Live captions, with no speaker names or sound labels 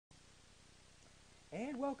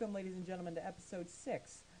welcome, ladies and gentlemen, to episode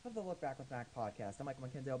 6 of the Look Back with Mac podcast. I'm Michael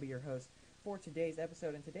McKenzie. I'll be your host for today's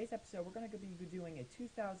episode. In today's episode, we're going to be doing a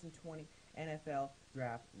 2020 NFL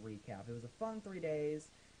Draft recap. It was a fun 3 days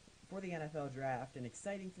for the NFL Draft, an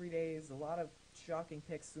exciting 3 days, a lot of shocking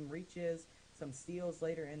picks, some reaches, some steals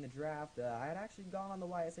later in the draft. I had actually gone on the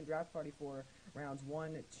YSN draft party for rounds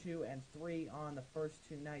 1, 2, and 3 on the first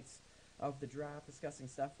 2 nights of the draft, discussing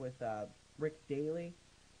stuff with Rick Daly.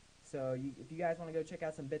 So if you guys want to go check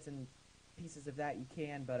out some bits and pieces of that, you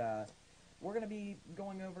can. But we're going to be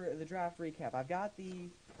going over the draft recap. I've got the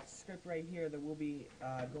script right here that we'll be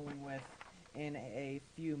going with in a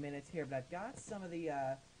few minutes here. But I've got some of the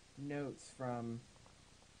notes from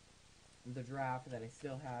the draft that I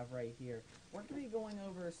still have right here. We're going to be going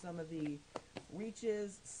over some of the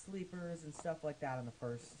reaches, sleepers, and stuff like that in the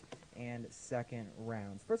first and second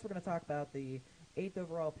rounds. First, we're going to talk about the 8th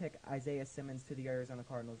overall pick, Isaiah Simmons, to the Arizona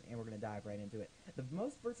Cardinals, and we're going to dive right into it. The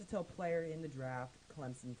most versatile player in the draft,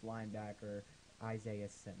 Clemson's linebacker, Isaiah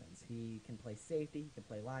Simmons. He can play safety, he can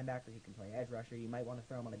play linebacker, he can play edge rusher. You might want to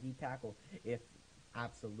throw him on a D tackle if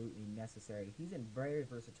absolutely necessary. He's a very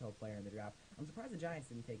versatile player in the draft. I'm surprised the Giants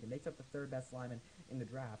didn't take him. They took the third best lineman in the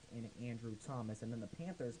draft in Andrew Thomas, and then the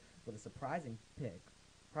Panthers with a surprising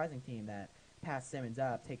team that passed Simmons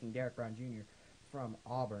up, taking Derek Brown Jr. from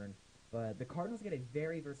Auburn. But the Cardinals get a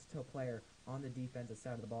very versatile player on the defensive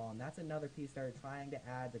side of the ball, and that's another piece they're trying to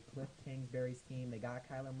add to Cliff Kingsbury's team. They got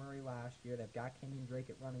Kyler Murray last year. They've got Kenyon Drake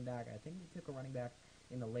at running back. I think they took a running back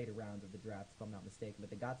in the later rounds of the draft, if I'm not mistaken. But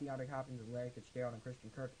they got DeAndre Hopkins and Larry Fitzgerald and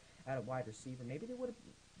Christian Kirk at a wide receiver. Maybe they would have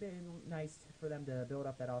been nice for them to build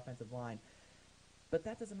up that offensive line. But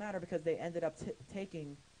that doesn't matter because they ended up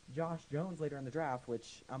taking Josh Jones later in the draft,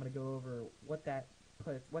 which I'm going to go over what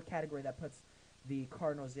category that puts the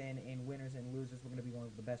Cardinals in winners and losers. We're going to be going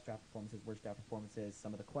over the best draft performances, worst draft performances,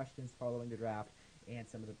 some of the questions following the draft, and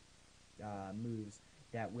some of the moves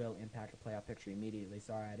that will impact the playoff picture immediately.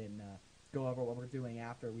 Sorry I didn't go over what we're doing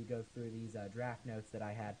after we go through these draft notes that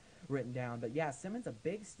I had written down. But yeah, Simmons, a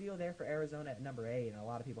big steal there for Arizona at number 8, and a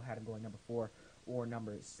lot of people had him going number 4 or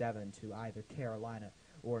number 7 to either Carolina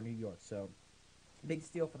or New York. So big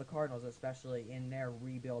steal for the Cardinals, especially in their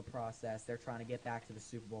rebuild process. They're trying to get back to the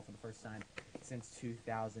Super Bowl for the first time since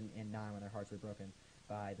 2009 when their hearts were broken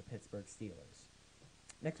by the Pittsburgh Steelers.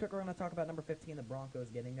 Next pick, we're going to talk about number 15, the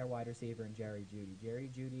Broncos getting their wide receiver in Jerry Jeudy. Jerry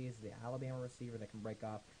Jeudy is the Alabama receiver that can break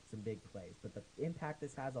off some big plays. But the impact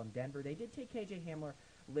this has on Denver, they did take K.J. Hamler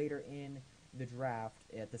later in the draft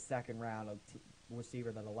at the second round, a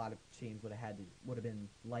receiver that a lot of teams would have been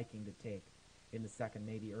liking to take in the second,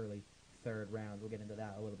 maybe early third round. We'll get into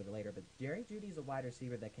that a little bit later. But Jerry Jeudy is a wide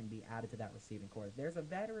receiver that can be added to that receiving corps. There's a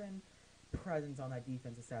veteran presence on that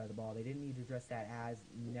defensive side of the ball. They didn't need to address that as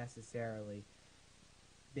necessarily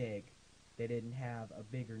big. They didn't have a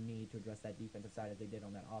bigger need to address that defensive side as they did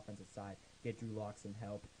on that offensive side. Get Drew Lock some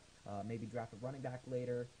help. Maybe draft a running back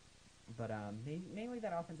later. But mainly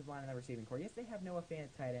that offensive line and that receiving core. Yes, they have Noah Fant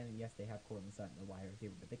at tight end, and yes, they have Courtland Sutton, the wide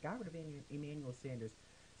receiver. But they got rid of Emmanuel Sanders,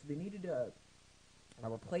 so they needed to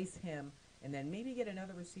replace him and then maybe get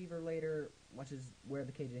another receiver later, which is where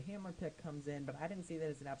the KJ Hamler pick comes in. But I didn't see that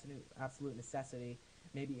as an absolute necessity.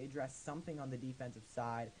 Maybe address something on the defensive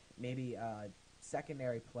side, maybe a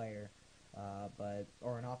secondary player,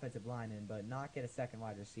 or an offensive lineman, but not get a second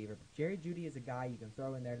wide receiver. But Jerry Jeudy is a guy you can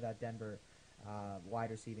throw in there to that Denver wide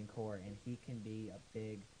receiving core, and he can be a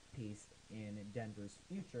big piece in Denver's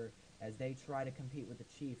future as they try to compete with the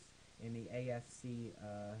Chiefs in the AFC.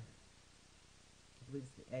 I believe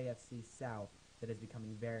it's the AFC South that is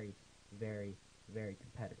becoming very, very, very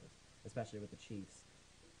competitive, especially with the Chiefs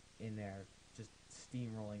in there just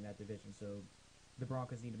steamrolling that division. So the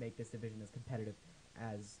Broncos need to make this division as competitive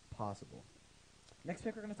as possible. Next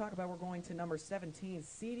pick we're going to talk about, we're going to number 17.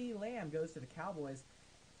 CeeDee Lamb goes to the Cowboys.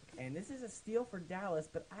 And this is a steal for Dallas,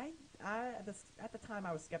 but at the time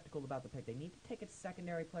I was skeptical about the pick. They need to take a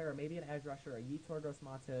secondary player, or maybe an edge rusher, a Yetur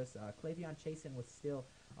Gross-Matos. Clavion Chasen was still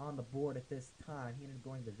on the board at this time. He ended up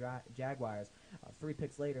going to the Jaguars. 3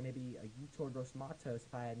 picks later, maybe a Yetur Gross-Matos,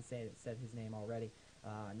 if I hadn't said his name already.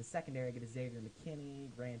 In the secondary, get a Xavier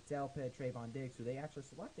McKinney, Grant Delpit, Trayvon Diggs, who they actually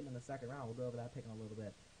selected in the second round. We'll go over that pick in a little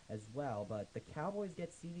bit as well. But the Cowboys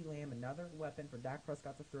get CeeDee Lamb, another weapon for Dak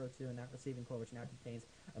Prescott to throw to in that receiving core, which now contains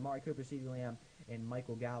Amari Cooper, CeeDee Lamb, and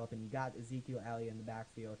Michael Gallup. And you got Ezekiel Elliott in the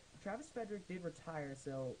backfield. Travis Frederick did retire,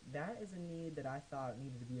 so that is a need that I thought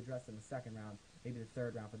needed to be addressed in the second round, maybe the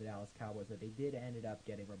third round for the Dallas Cowboys. But they did ended up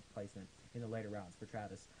getting a replacement in the later rounds for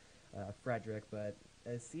Travis Frederick. But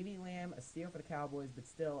CeeDee Lamb, a steal for the Cowboys, but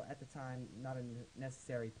still, at the time, not a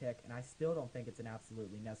necessary pick. And I still don't think it's an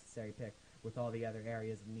absolutely necessary pick with all the other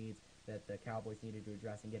areas of needs that the Cowboys needed to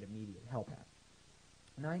address and get immediate help at.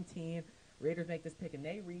 19, Raiders make this pick, and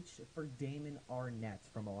they reach for Damon Arnett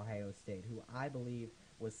from Ohio State, who I believe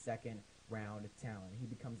was second-round talent. He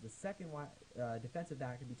becomes the second defensive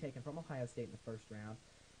back to be taken from Ohio State in the first round,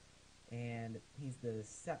 and he's the,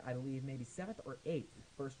 I believe, maybe 7th or 8th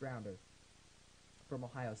first-rounder from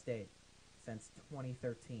Ohio State since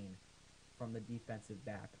 2013 from the defensive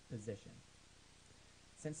back position.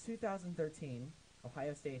 Since 2013,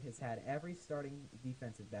 Ohio State has had every starting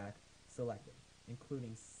defensive back selected,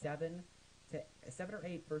 including 7 or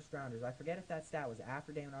 8 first-rounders. I forget if that stat was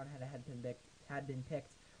after Damon Arnett had been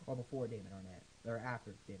picked or before Damon Arnett, or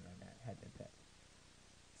after Damon Arnett had been picked.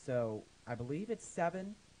 So I believe it's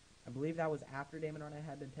 7. I believe that was after Damon Arnett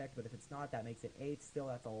had been picked, but if it's not, that makes it 8. Still,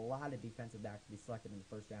 that's a lot of defensive backs to be selected in the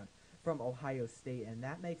first round from Ohio State, and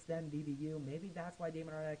that makes them DBU. Maybe that's why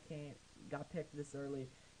Damon Arnett got picked this early.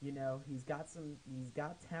 You know, he's got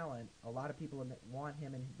talent. A lot of people want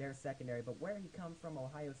him in their secondary, but where he comes from,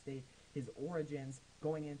 Ohio State, his origins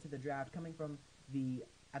going into the draft, coming from the,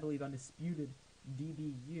 I believe, undisputed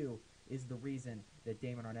DBU, is the reason that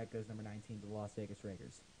Damon Arnett goes number 19 to the Las Vegas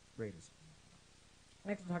Raiders.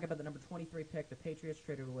 Next, we'll talk about the number 23 pick. The Patriots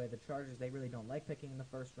traded away the Chargers. They really don't like picking in the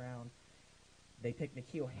first round. They picked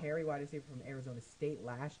N'Keal Harry, wide receiver from Arizona State,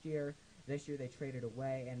 last year. This year they traded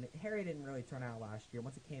away, and Harry didn't really turn out last year.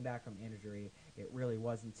 Once he came back from injury, it really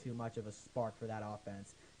wasn't too much of a spark for that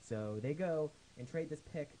offense. So they go and trade this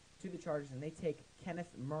pick to the Chargers, and they take Kenneth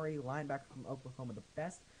Murray, linebacker from Oklahoma, the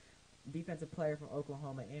best defensive player from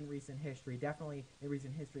Oklahoma in recent history, definitely in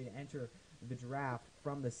recent history to enter the draft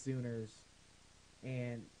from the Sooners.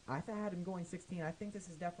 And I had him going 16. I think this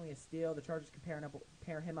is definitely a steal. The Chargers can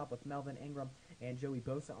pair him up with Melvin Ingram and Joey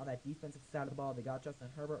Bosa on that defensive side of the ball. They got Justin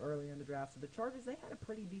Herbert earlier in the draft. So the Chargers, they had a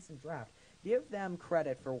pretty decent draft. Give them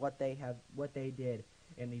credit for what they did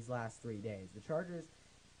in these last 3 days. The Chargers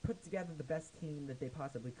put together the best team that they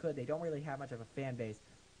possibly could. They don't really have much of a fan base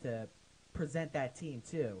to present that team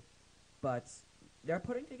to, but they're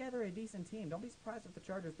putting together a decent team. Don't be surprised if the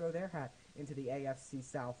Chargers throw their hat into the AFC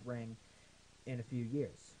South ring in a few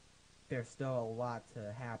years. There's still a lot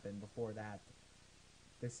to happen before that.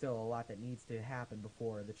 There's still a lot that needs to happen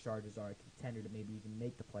before the Chargers are a contender to maybe even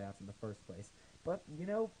make the playoffs in the first place. But, you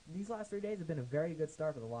know, these last 3 days have been a very good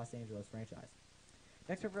start for the Los Angeles franchise.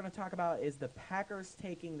 Next what we're going to talk about is the Packers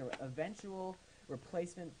taking the eventual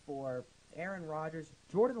replacement for Aaron Rodgers.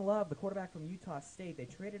 Jordan Love, the quarterback from Utah State, they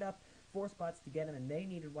traded up 4 spots to get him, and they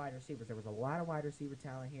needed wide receivers. There was a lot of wide receiver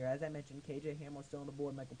talent here. As I mentioned, KJ Hamler still on the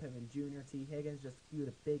board, Michael Pittman Jr., T. Higgins, just a few of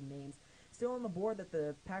the big names still on the board that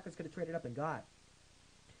the Packers could have traded up and got.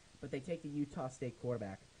 But they take the Utah State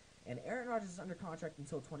quarterback. And Aaron Rodgers is under contract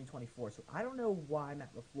until 2024, so I don't know why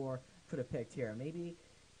Matt LaFleur could have picked here. Maybe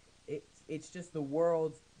it's just the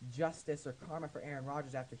world's justice or karma for Aaron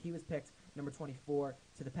Rodgers after he was picked number 24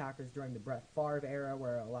 to the Packers during the Brett Favre era,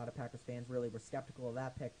 where a lot of Packers fans really were skeptical of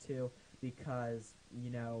that pick too, because, you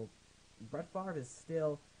know, Brett Favre is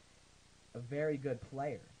still a very good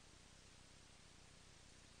player.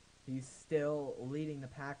 He's still leading the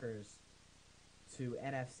Packers to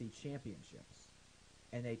NFC championships.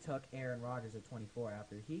 And they took Aaron Rodgers at 24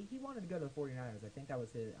 after he wanted to go to the 49ers. I think that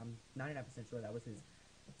was his, I'm 99% sure that was his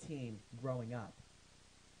team growing up.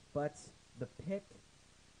 But the pick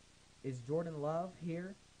is Jordan Love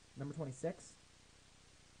here, number 26.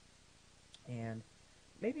 And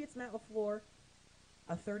maybe it's Matt LaFleur,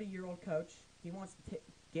 a 30-year-old coach. He wants to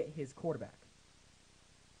get his quarterback.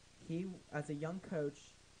 He, as a young coach,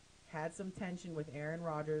 had some tension with Aaron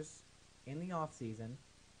Rodgers in the offseason.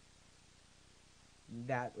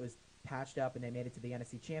 That was patched up, and they made it to the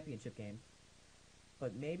NFC Championship game.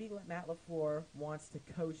 But maybe Matt LaFleur wants to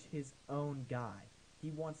coach his own guy. He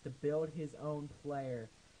wants to build his own player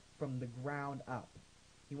from the ground up.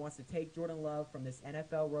 He wants to take Jordan Love from this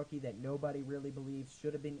NFL rookie that nobody really believes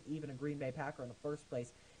should have been even a Green Bay Packer in the first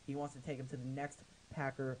place. He wants to take him to the next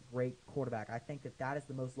Packer great quarterback. I think that is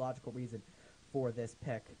the most logical reason for this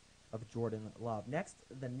pick of Jordan Love.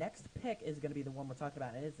 The next pick is going to be the one we're talking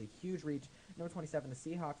about, and it's a huge reach. Number 27, the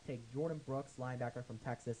Seahawks take Jordan Brooks, linebacker from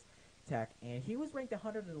Texas Tech, and he was ranked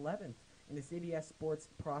 111th in the CBS Sports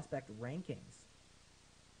Prospect rankings.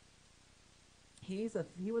 He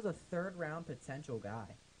was a third-round potential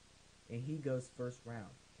guy, and he goes first round.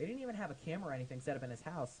 They didn't even have a camera or anything set up in his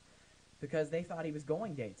house because they thought he was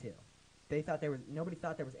going day 2. Nobody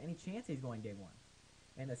thought there was any chance he's going day 1.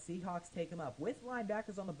 And the Seahawks take him up with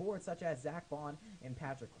linebackers on the board such as Zach Bond and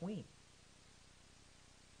Patrick Queen.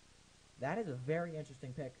 That is a very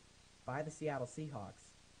interesting pick by the Seattle Seahawks.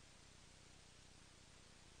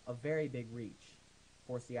 A very big reach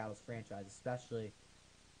for Seattle's franchise, especially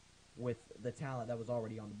with the talent that was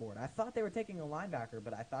already on the board. I thought they were taking a linebacker,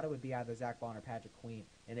 but I thought it would be either Zach Bond or Patrick Queen,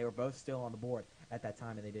 and they were both still on the board at that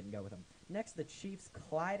time, and they didn't go with them. Next, the Chiefs,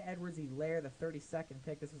 Clyde Edwards-Helaire, the 32nd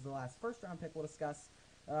pick. This was the last first-round pick we'll discuss.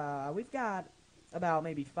 We've got about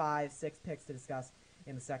maybe 5-6 picks to discuss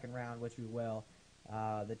in the second round, which we will.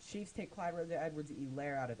 The Chiefs take Clyde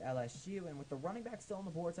Edwards-Helaire out of LSU, and with the running back still on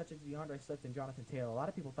the board, such as DeAndre Swift and Jonathan Taylor, a lot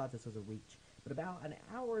of people thought this was a reach. But about an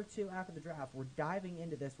hour or two after the draft, we're diving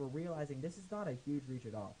into this. We're realizing this is not a huge reach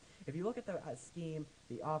at all. If you look at the scheme,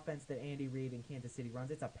 the offense that Andy Reid in Kansas City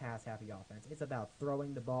runs, it's a pass-happy offense. It's about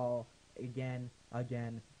throwing the ball again,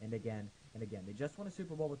 and again. They just won a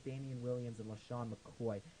Super Bowl with Damian Williams and LaShawn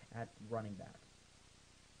McCoy at running back.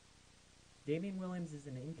 Damian Williams is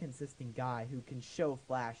an inconsistent guy who can show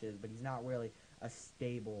flashes, but he's not really a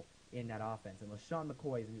stable in that offense. And LaShawn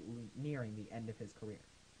McCoy is nearing the end of his career.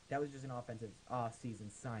 That was just an offensive off-season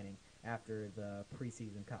signing after the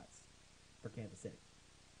preseason cuts for Kansas City.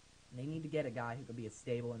 And they need to get a guy who can be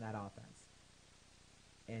stable in that offense.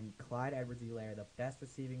 And Clyde Edwards-Helaire, the best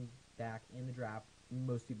receiving back in the draft,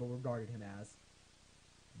 most people regarded him as,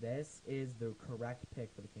 this is the correct pick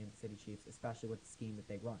for the Kansas City Chiefs, especially with the scheme that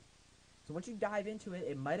they run. So once you dive into it,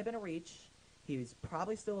 it might have been a reach. He was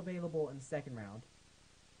probably still available in the second round.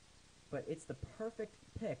 But it's the perfect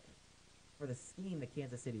pick for the scheme that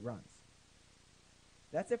Kansas City runs.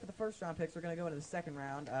 That's it for the first round picks. We're going to go into the second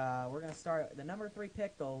round. We're going to start the number 3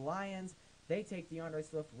 pick, the Lions. They take DeAndre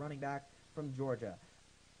Swift, running back from Georgia.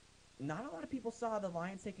 Not a lot of people saw the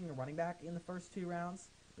Lions taking a running back in the first 2 rounds.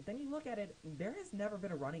 But then you look at it, there has never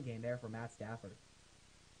been a running game there for Matt Stafford.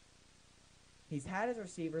 He's had his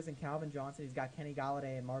receivers in Calvin Johnson. He's got Kenny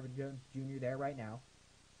Golladay and Marvin Jones Jr. there right now.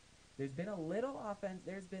 There's been little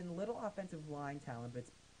offensive line talent, but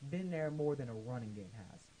it's been there more than a running game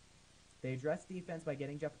has. They addressed defense by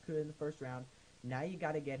getting Jeff Okudah in the first round. Now you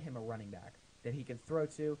got to get him a running back that he can throw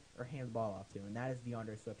to or hand the ball off to, and that is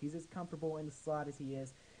DeAndre Swift. He's as comfortable in the slot as he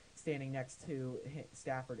is standing next to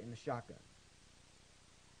Stafford in the shotgun.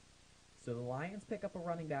 So the Lions pick up a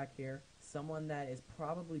running back here, someone that is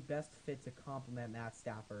probably best fit to complement Matt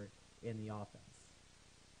Stafford in the offense.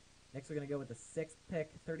 Next, we're going to go with the 6th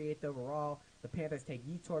pick, 38th overall. The Panthers take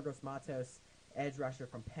Yetur Gross-Matos, edge rusher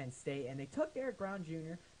from Penn State, and they took Derek Brown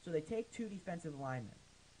Jr., so they take 2 defensive linemen,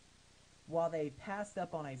 while they passed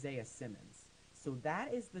up on Isaiah Simmons. So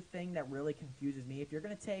that is the thing that really confuses me. If you're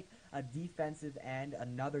going to take a defensive end,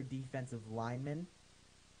 another defensive lineman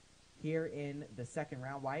here in the second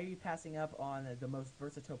round, why are you passing up on the most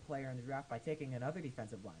versatile player in the draft by taking another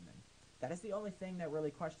defensive lineman? That is the only thing that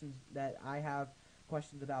really I have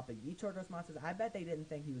questions about. But Yetur Gross-Matos, I bet they didn't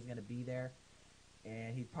think he was going to be there,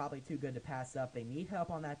 and he's probably too good to pass up. They need help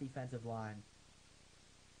on that defensive line.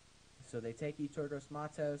 So they take Yetur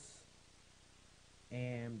Gross-Matos,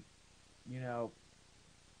 and,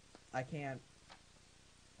 I can't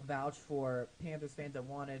vouch for Panthers fans that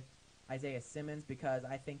wanted Isaiah Simmons, because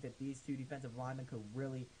I think that these 2 defensive linemen could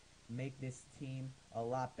really make this team a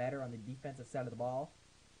lot better on the defensive side of the ball.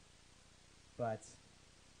 But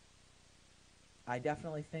I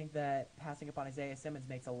definitely think that passing up on Isaiah Simmons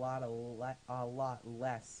makes a lot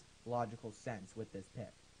less logical sense with this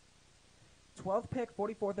pick. 12th pick,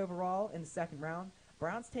 44th overall in the second round.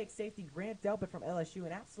 Browns take safety Grant Delpit from LSU,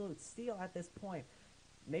 an absolute steal at this point.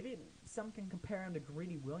 Maybe some can compare him to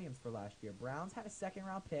Greedy Williams for last year. Browns had a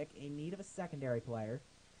second-round pick in need of a secondary player,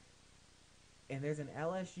 and there's an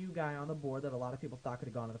LSU guy on the board that a lot of people thought could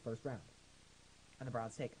have gone in the first round, and the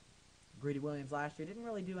Browns take him. Greedy Williams last year didn't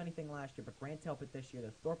really do anything last year, but Grant Delpit this year,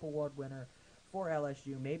 the Thorpe Award winner for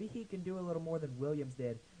LSU, maybe he can do a little more than Williams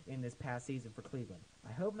did in this past season for Cleveland.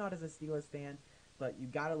 I hope not as a Steelers fan, but you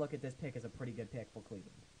got to look at this pick as a pretty good pick for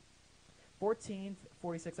Cleveland. 14th,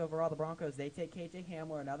 46 overall, the Broncos, they take KJ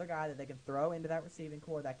Hamler, another guy that they can throw into that receiving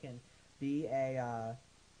core that can be that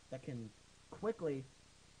can quickly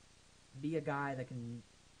be a guy that can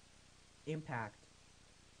impact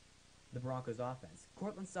the Broncos offense.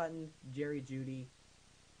 Cortland Sutton, Jerry Jeudy,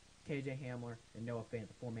 KJ Hamler, and Noah Fant,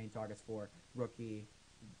 the 4 main targets for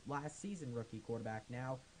last season rookie quarterback,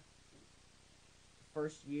 now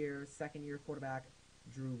second year quarterback,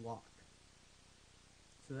 Drew Lock.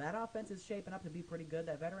 So that offense is shaping up to be pretty good.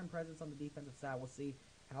 That veteran presence on the defensive side, we'll see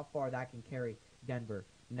how far that can carry Denver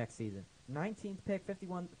next season. 19th pick,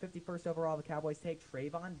 51st overall, the Cowboys take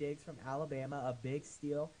Trayvon Diggs from Alabama, a big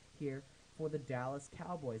steal here for the Dallas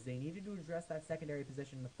Cowboys. They needed to address that secondary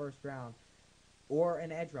position in the first round, or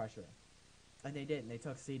an edge rusher, and they didn't. They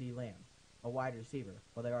took CeeDee Lamb, a wide receiver.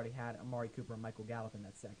 Well, they already had Amari Cooper and Michael Gallup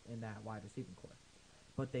in that wide receiving core.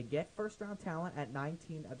 But they get first-round talent at the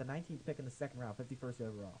 19th pick in the second round, 51st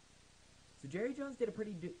overall. So Jerry Jones did a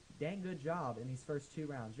pretty dang good job in these first 2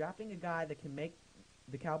 rounds, drafting a guy that can make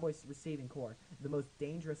the Cowboys receiving core the most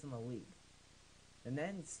dangerous in the league. And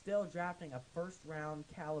then still drafting a first-round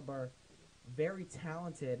caliber, very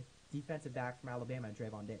talented defensive back from Alabama,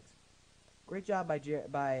 Trayvon Diggs. Great job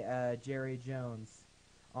by Jerry Jones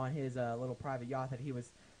on his little private yacht that he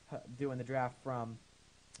was doing the draft from.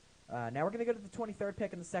 Now we're going to go to the 23rd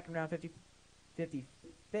pick in the second round,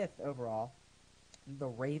 55th overall. The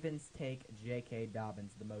Ravens take J.K.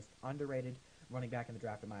 Dobbins, the most underrated running back in the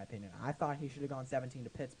draft, in my opinion. I thought he should have gone 17 to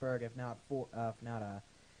Pittsburgh, if not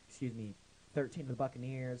 13 to the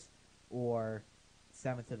Buccaneers, or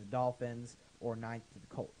 7th to the Dolphins, or 9th to the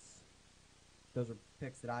Colts. Those were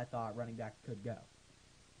picks that I thought running back could go.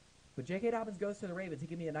 But J.K. Dobbins goes to the Ravens. He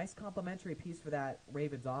can be a nice complementary piece for that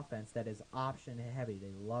Ravens offense that is option heavy.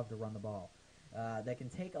 They love to run the ball. They can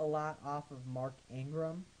take a lot off of Mark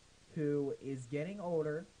Ingram, who is getting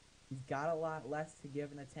older. He's got a lot less to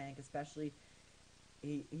give in the tank, especially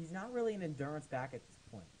he's not really an endurance back at this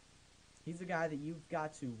point. He's a guy that you've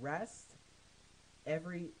got to rest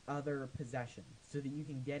every other possession so that you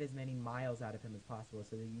can get as many miles out of him as possible,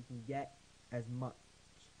 so that you can get as much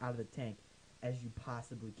out of the tank as you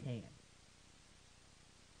possibly can.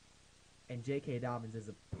 And J.K. Dobbins is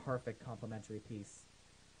a perfect complementary piece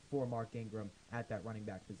for Mark Ingram at that running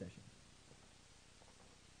back position.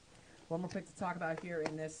 One more pick to talk about here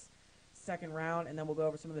in this second round, and then we'll go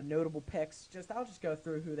over some of the notable picks. I'll just go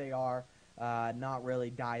through who they are, not really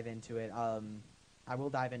dive into it. I will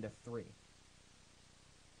dive into 3.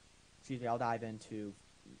 I'll dive into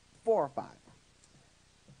 4 or 5.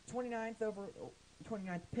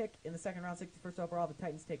 29th pick in the second round, 61st overall, the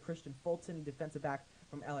Titans take Christian Fulton, defensive back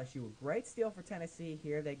from LSU. A great steal for Tennessee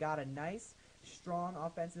here. They got a nice, strong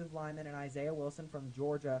offensive lineman in Isaiah Wilson from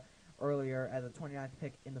Georgia earlier as a 29th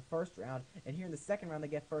pick in the first round. And here in the second round, they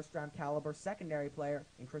get first-round caliber secondary player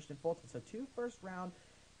in Christian Fulton. So 2 first-round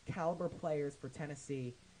caliber players for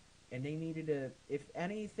Tennessee. And they needed to, if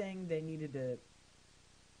anything, they needed to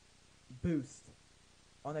boost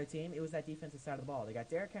on their team. It was that defensive side of the ball. They got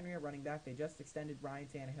Derrick Henry at running back. They just extended Ryan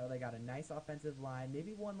Tannehill. They got a nice offensive line.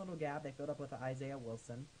 Maybe one little gap they filled up with Isaiah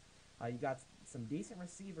Wilson. You got some decent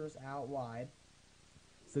receivers out wide.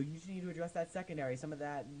 So you just need to address that secondary, some of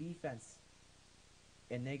that defense.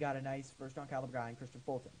 And they got a nice first-round caliber guy in Christian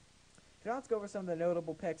Fulton. So now let's go over some of the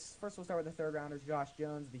notable picks. First, we'll start with the third-rounders, Josh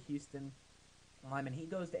Jones, the Houston lineman. He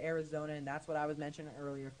goes to Arizona, and that's what I was mentioning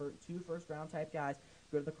earlier. For 2 first-round type guys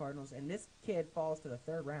go to the Cardinals, and this kid falls to the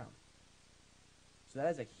 3rd round. So that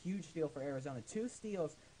is a huge steal for Arizona. 2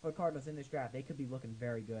 steals for the Cardinals in this draft. They could be looking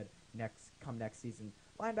very good next season.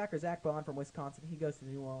 Linebacker Zach Bond from Wisconsin. He goes to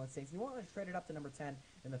the New Orleans Saints. New Orleans traded up to number 10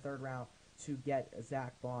 in the 3rd round to get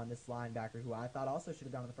Zach Bond, this linebacker, who I thought also should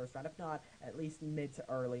have gone in the 1st round, if not at least mid to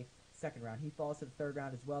early 2nd round. He falls to the 3rd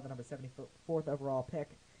round as well, the number 74th overall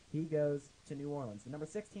pick. He goes to New Orleans. The number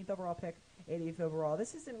 16th overall pick, 80th overall.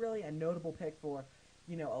 This isn't really a notable pick for,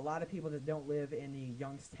 a lot of people that don't live in the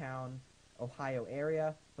Youngstown, Ohio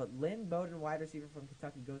area. But Lynn Bowden, wide receiver from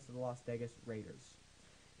Kentucky, goes to the Las Vegas Raiders.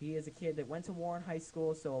 He is a kid that went to Warren High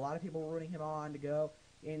School, so a lot of people were rooting him on to go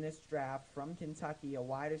in this draft from Kentucky, a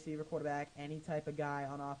wide receiver, quarterback, any type of guy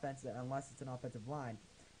on offense, unless it's an offensive line.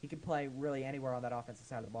 He could play really anywhere on that offensive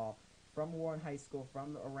side of the ball. From Warren High School,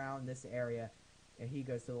 from around this area, and he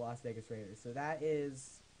goes to the Las Vegas Raiders. So that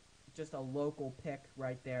is just a local pick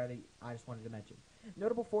right there that I just wanted to mention.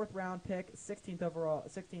 Notable 4th round pick, 16th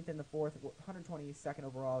in the 4th, 122nd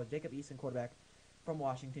overall, Jacob Eason, quarterback from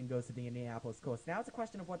Washington, goes to the Indianapolis Colts. Now it's a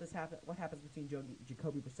question of what happens between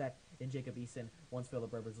Jacoby Brissett and Jacob Eason once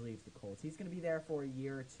Phillip Rivers leaves the Colts. He's going to be there for a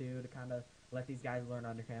year or 2 to kind of let these guys learn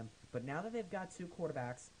under him. But now that they've got 2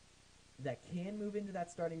 quarterbacks that can move into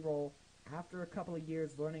that starting role after a couple of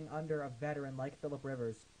years learning under a veteran like Phillip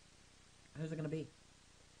Rivers, who's it going to be?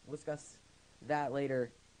 We'll discuss that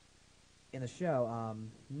later in the show.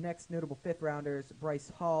 Next notable 5th rounders, Bryce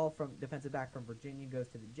Hall, from defensive back from Virginia, goes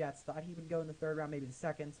to the Jets. Thought he would go in the 3rd round, maybe the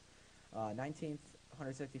 2nd. 19th,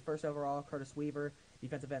 161st overall, Curtis Weaver,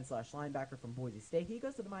 defensive end / linebacker from Boise State. He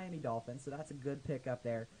goes to the Miami Dolphins, so that's a good pick up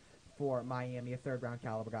there for Miami, a 3rd round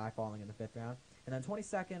caliber guy falling in the 5th round. And then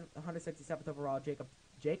 22nd, 167th overall,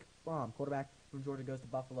 Jake Fromm, quarterback from Georgia, goes to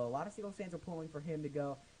Buffalo. A lot of Steelers fans are pulling for him to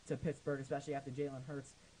go to Pittsburgh, especially after Jalen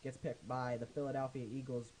Hurts gets picked by the Philadelphia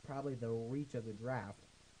Eagles, probably the reach of the draft.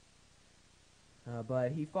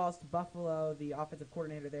 But he falls to Buffalo. The offensive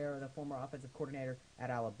coordinator there, the former offensive coordinator at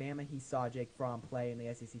Alabama, he saw Jake Fromm play in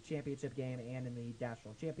the SEC championship game and in the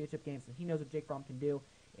national championship game, so he knows what Jake Fromm can do.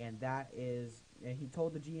 And he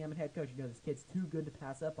told the GM and head coach, this kid's too good to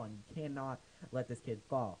pass up on. You cannot let this kid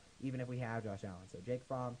fall, even if we have Josh Allen. So Jake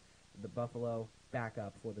Fromm the Buffalo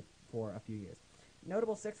backup for a few years.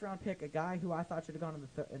 Notable 6th-round pick, a guy who I thought should have gone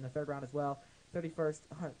in the 3rd round as well, 31st,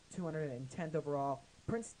 210th overall.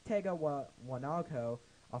 Prince Tega Wanogho,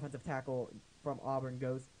 offensive tackle from Auburn,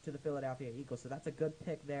 goes to the Philadelphia Eagles. So that's a good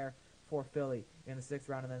pick there for Philly in the 6th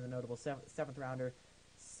round. And then the notable 7th rounder,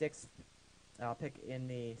 6th pick in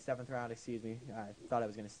the 7th round, excuse me. I thought I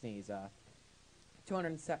was going to sneeze.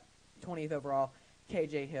 220th overall,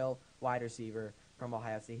 KJ Hill, wide receiver from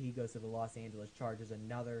Ohio State. He goes to the Los Angeles Chargers,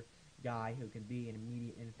 another guy who can be an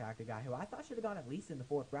immediate impact, a guy who I thought should have gone at least in the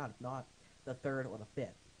 4th round, if not the 3rd or the 5th.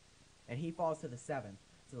 And he falls to the 7th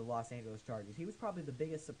to the Los Angeles Chargers. He was probably the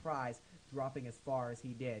biggest surprise dropping as far as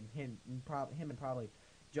he did, him and probably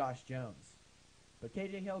Josh Jones. But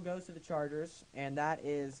KJ Hill goes to the Chargers, and that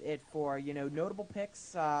is it for, notable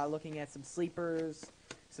picks, looking at some sleepers,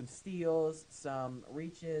 some steals, some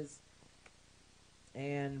reaches,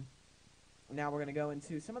 and now we're going to go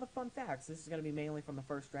into some of the fun facts. This is going to be mainly from the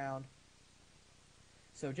 1st round.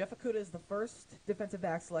 So Jeff Okudah is the first defensive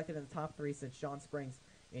back selected in the top 3 since Sean Springs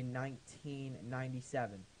in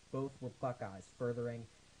 1997. Both were Buckeyes, furthering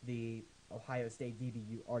the Ohio State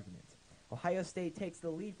DBU argument. Ohio State takes the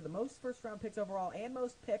lead for the most 1st-round picks overall and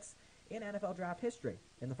most picks in NFL draft history.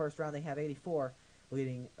 In the 1st round, they have 84,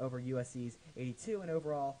 leading over USC's 82, and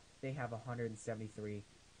overall, they have 173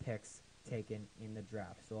 picks taken in the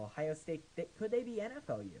draft. So Ohio State, could they be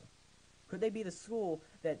NFLU? Could they be the school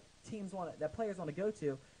that players want to go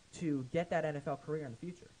to get that NFL career in the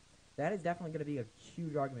future? That is definitely going to be a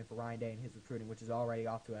huge argument for Ryan Day and his recruiting, which is already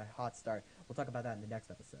off to a hot start. We'll talk about that in the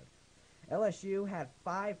next episode. LSU had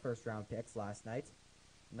 5 first-round picks in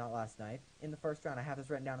the 1st round. I have this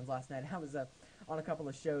written down as last night. I was on a couple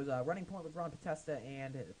of shows, Running Point with Ron Potesta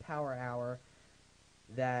and Power Hour,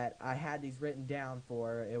 that I had these written down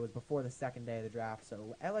for. It was before the 2nd day of the draft.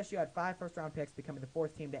 So LSU had 5 first-round picks, becoming the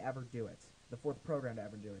 4th team to ever do it, the 4th program to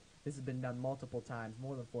ever do it. This has been done multiple times,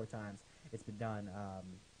 more than 4 times. It's been done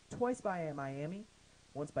twice by Miami,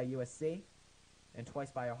 once by USC, and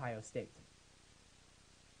twice by Ohio State.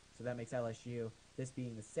 So that makes LSU, this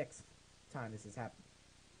being the 6th time this has happened.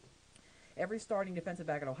 Every starting defensive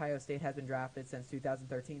back at Ohio State has been drafted since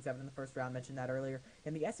 2013, 7 in the 1st round, mentioned that earlier.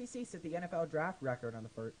 And the SEC set the NFL draft record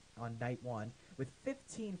on night 1 with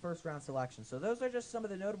 15 first-round selections. So those are just some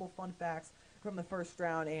of the notable fun facts from the 1st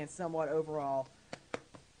round and somewhat overall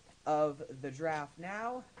of the draft.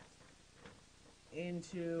 Now,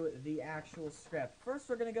 into the actual script. First,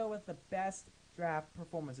 we're going to go with the best draft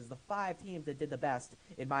performances, the 5 teams that did the best,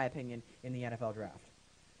 in my opinion, in the NFL draft.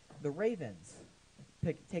 The Ravens,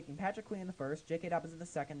 taking Patrick Queen in the 1st, J.K. Dobbins in the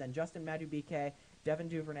 2nd, then Justin Madubuike, Devin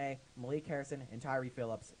Duvernay, Malik Harrison, and Tyree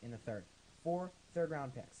Phillips in the 3rd. 4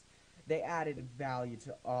 third-round picks. They added value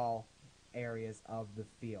to all areas of the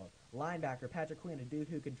field. Linebacker, Patrick Queen, a dude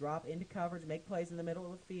who could drop into coverage, make plays in the middle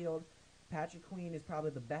of the field. Patrick Queen is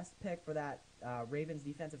probably the best pick for that Ravens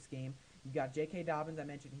defensive scheme. You got J.K. Dobbins, I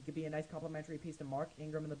mentioned. He could be a nice complementary piece to Mark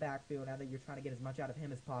Ingram in the backfield now that you're trying to get as much out of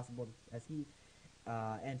him as possible as he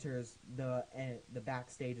enters the back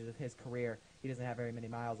stages of his career. He doesn't have very many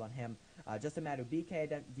miles on him. Justin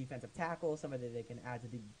Madubuike, defensive tackle, somebody they can add to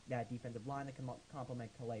that defensive line that can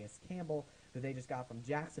complement Calais Campbell, who they just got from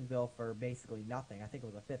Jacksonville for basically nothing. I think it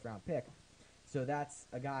was a 5th-round pick. So that's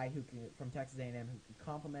a guy from Texas A&M who can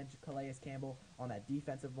complement Calais Campbell on that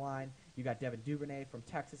defensive line. You got Devin Duvernay from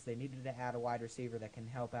Texas. They needed to add a wide receiver that can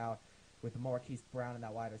help out with Marquise Brown in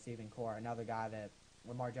that wide receiving core, another guy that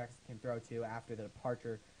Lamar Jackson can throw to after the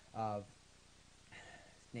departure of,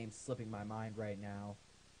 his name's slipping my mind right now.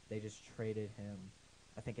 They just traded him.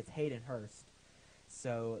 I think it's Hayden Hurst.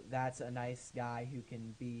 So that's a nice guy who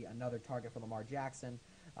can be another target for Lamar Jackson.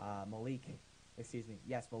 Malik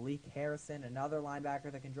Harrison, another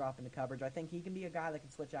linebacker that can drop into coverage. I think he can be a guy that can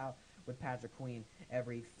switch out with Patrick Queen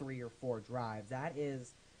every 3 or 4 drives. That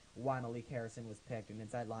is why Malik Harrison was picked, an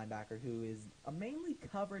inside linebacker who is a mainly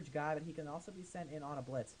coverage guy, but he can also be sent in on a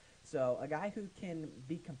blitz. So a guy who can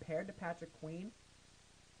be compared to Patrick Queen,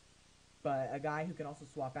 but a guy who can also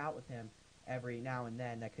swap out with him every now and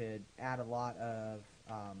then that could add a lot of,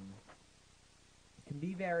 can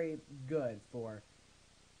be very good for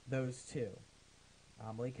those two.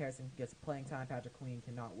 Malik Harrison gets playing time. Patrick Queen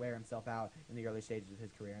cannot wear himself out in the early stages of his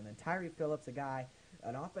career. And then Tyree Phillips, a guy,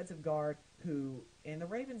 an offensive guard who, and the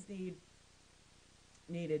Ravens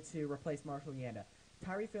needed to replace Marshall Yanda.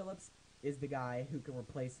 Tyree Phillips is the guy who can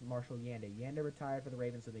replace Marshall Yanda. Yanda retired for the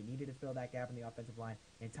Ravens, so they needed to fill that gap in the offensive line,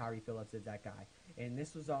 and Tyree Phillips is that guy. And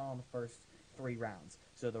this was all in the first 3 rounds.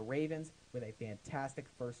 So the Ravens with a fantastic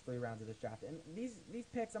first 3 rounds of this draft. And these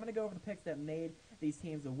picks, I'm going to go over the picks that made these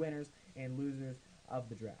teams the winners and losers of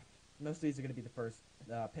the draft. Most of these are going to be the first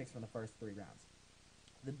picks from the first 3 rounds.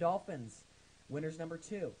 The Dolphins, winners number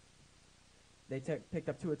 2. They picked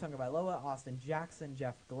up Tua Tagovailoa, Austin Jackson,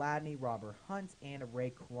 Jeff Gladney, Robert Hunt, and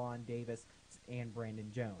Raekwon Davis and Brandon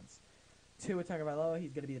Jones. Tua Tagovailoa,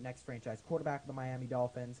 he's going to be the next franchise quarterback of the Miami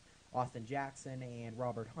Dolphins. Austin Jackson and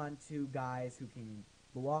Robert Hunt, 2 guys who can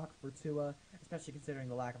block for Tua, especially considering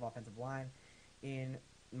the lack of offensive line in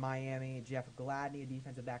Miami. Jeff Gladney, a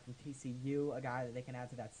defensive back from TCU, a guy that they can add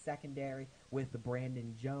to that secondary with the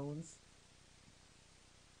Brandon Jones.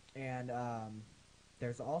 And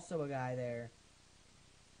there's also a guy there,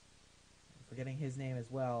 forgetting his name as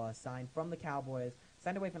well, signed away from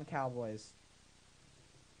the Cowboys.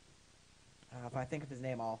 If I think of his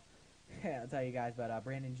name, I'll tell you guys. But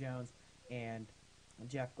Brandon Jones and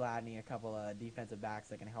Jeff Gladney, a couple of defensive backs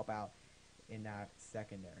that can help out in that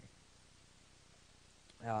secondary.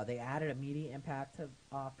 They added immediate impact to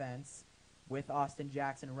offense with Austin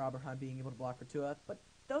Jackson and Robert Hunt being able to block for Tua. But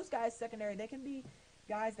those guys, secondary, they can be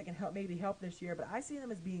guys that can help this year. But I see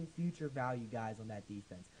them as being future value guys on that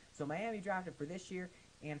defense. So Miami drafted for this year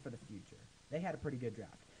and for the future. They had a pretty good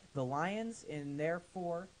draft. The Lions, in their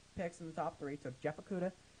 4 picks in the top 3, took Jeff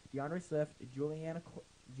Okudah, DeAndre Swift, Julian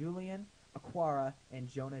Okwara, and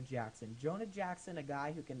Jonah Jackson. Jonah Jackson, a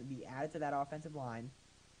guy who can be added to that offensive line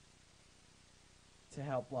to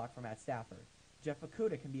help block for Matt Stafford. Jeff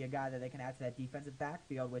Okudah can be a guy that they can add to that defensive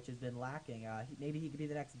backfield, which has been lacking. Maybe he could be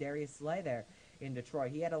the next Darius Slay there in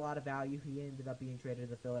Detroit. He had a lot of value. He ended up being traded to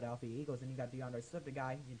the Philadelphia Eagles. And you got DeAndre Swift, a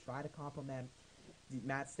guy who can try to complement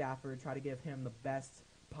Matt Stafford, try to give him the best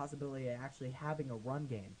possibility of actually having a run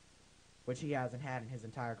game, which he hasn't had in his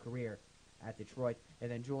entire career at Detroit. And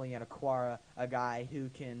then Julian Okwara, a guy who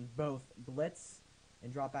can both blitz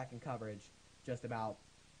and drop back in coverage just about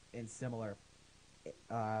in similar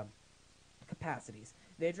capacities.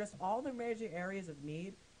 They addressed all the major areas of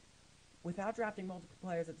need without drafting multiple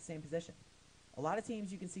players at the same position. A lot of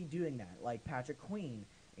teams you can see doing that, like Patrick Queen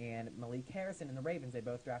and Malik Harrison in the Ravens. They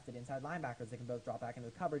both drafted inside linebackers. They can both drop back into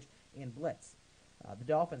the coverage and blitz. The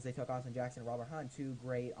Dolphins, they took Austin Jackson and Robert Hunt, 2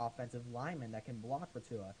 great offensive linemen that can block for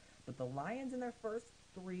Tua. But the Lions, in their first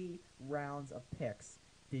 3 rounds of picks,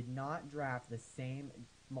 did not draft the same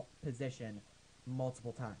position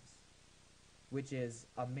multiple times, which is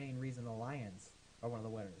a main reason the Lions are one of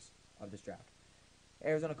the winners of this draft.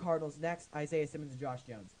 Arizona Cardinals next, Isaiah Simmons and Josh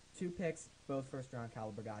Jones. 2 picks, both first-round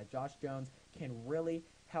caliber guys. Josh Jones can really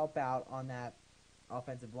help out on that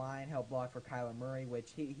offensive line, help block for Kyler Murray,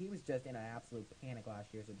 which he was just in an absolute panic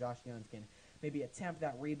last year. So Josh Jones can maybe attempt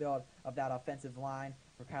that rebuild of that offensive line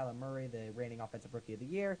for Kyler Murray, the reigning offensive rookie of the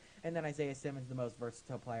year. And then Isaiah Simmons, the most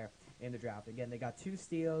versatile player in the draft. Again, they got 2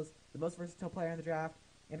 steals, the most versatile player in the draft,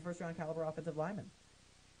 and first-round caliber offensive lineman.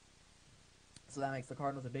 So that makes the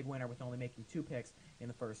Cardinals a big winner with only making 2 picks in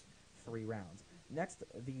the first 3 rounds. Next,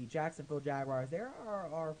 the Jacksonville Jaguars. They're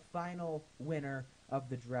our final winner of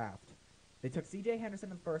the draft. They took C.J. Henderson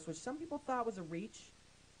in the first, which some people thought was a reach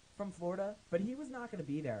from Florida, but he was not going to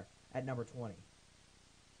be there at number 20.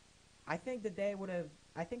 I think that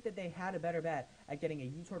they had a better bet at getting a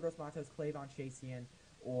Yetur Gross-Matos, Clavon Chaisson,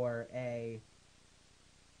 or a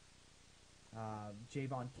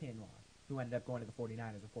Javon Kinlaw, who ended up going to the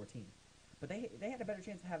 49ers at 14. But they had a better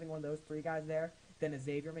chance of having one of those 3 guys there than a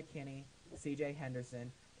Xavier McKinney, C.J.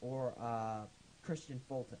 Henderson, or Christian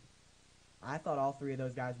Fulton. I thought all 3 of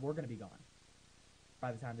those guys were going to be gone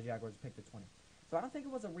by the time the Jaguars picked at 20. So I don't think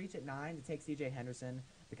it was a reach at 9 to take C.J. Henderson,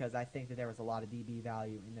 because I think that there was a lot of DB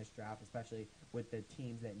value in this draft, especially with the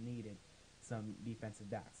teams that needed some defensive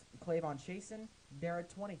backs. Clavon Chaisson, there at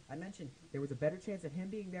 20. I mentioned there was a better chance of him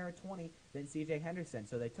being there at 20 than C.J. Henderson.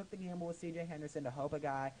 So they took the gamble with C.J. Henderson to hope a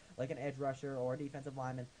guy like an edge rusher or a defensive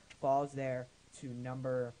lineman falls there to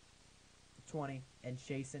number 20, and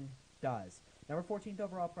Chaisson does. Number 14th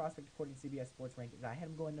overall prospect according to CBS Sports Rankings. I had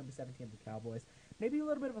him going number 17 with the Cowboys. Maybe a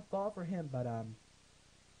little bit of a fall for him, but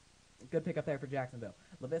good pick up there for Jacksonville.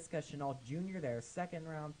 Laviska Shenault Jr., their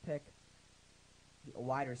 2nd-round pick, a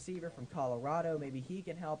wide receiver from Colorado. Maybe he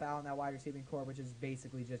can help out in that wide receiving core, which is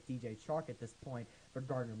basically just DJ Chark at this point for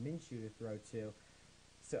Gardner Minshew to throw to.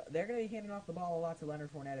 So they're going to be handing off the ball a lot to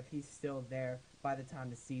Leonard Fournette if he's still there by the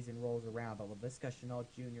time the season rolls around. But Laviska Shenault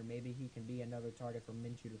Jr., maybe he can be another target for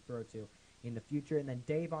Minshew to throw to in the future. And then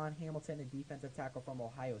Davon Hamilton, a defensive tackle from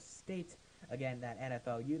Ohio State. Again, that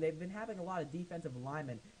NFL. They've been having a lot of defensive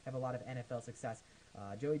linemen have a lot of NFL success.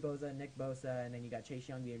 Joey Bosa, Nick Bosa, and then you got Chase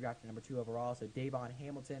Young being drafted number 2 overall. So Davon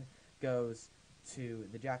Hamilton goes to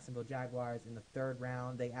the Jacksonville Jaguars in the 3rd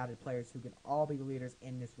round. They added players who can all be leaders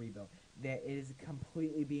in this rebuild. That is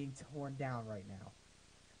completely being torn down right now.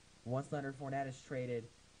 Once Leonard Fournette is traded,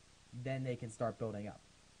 then they can start building up.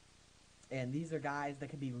 And these are guys that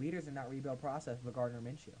can be leaders in that rebuild process with Gardner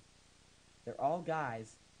Minshew. They're all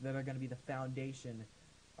guys that are going to be the foundation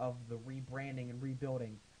of the rebranding and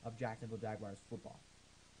rebuilding of Jacksonville Jaguars football.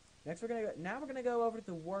 Next, we're gonna go over to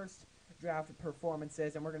the worst draft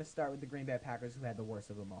performances, and we're gonna start with the Green Bay Packers, who had the worst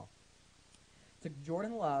of them all. Took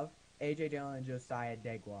Jordan Love, A.J. Dillon, and Josiah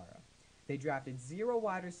DeGuara. They drafted 0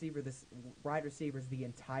 wide receivers the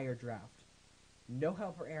entire draft. No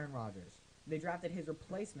help for Aaron Rodgers. They drafted his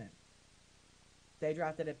replacement. They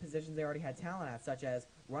drafted at positions they already had talent at, such as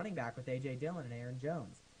running back with A.J. Dillon and Aaron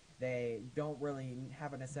Jones. They don't really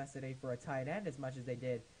have a necessity for a tight end as much as they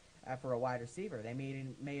did for a wide receiver. They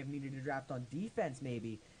may have needed to draft on defense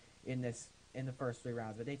maybe in the first 3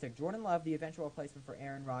 rounds. But they took Jordan Love, the eventual replacement for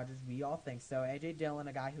Aaron Rodgers. We all think so. A.J. Dillon,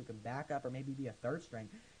 a guy who can back up or maybe be a third string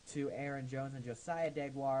to Aaron Jones, and Josiah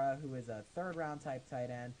DeGuara, who is a third-round type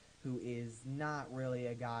tight end, who is not really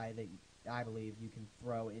a guy that I believe you can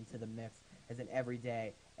throw into the mix as an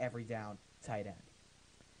everyday, every down tight end.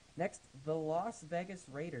 Next, the Las Vegas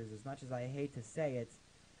Raiders. As much as I hate to say it,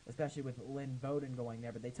 especially with Lynn Bowden going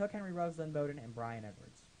there, but they took Henry Ruggs, Lynn Bowden, and Bryan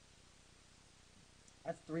Edwards.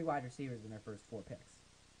 That's 3 wide receivers in their first 4 picks.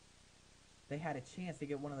 They had a chance to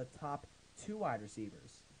get one of the top 2 wide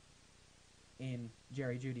receivers in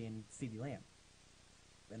Jerry Jeudy and CeeDee Lamb,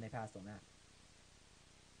 and they passed on that.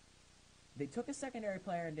 They took a secondary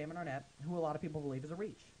player in Damon Arnette, who a lot of people believe is a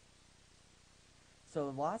reach. So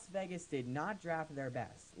Las Vegas did not draft their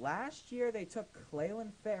best. Last year, they took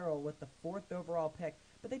Clelin Ferrell with the 4th overall pick,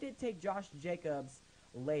 but they did take Josh Jacobs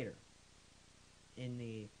later in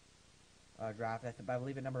the draft, I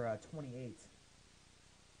believe at number 28,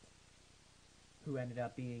 who ended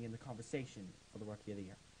up being in the conversation for the Rookie of the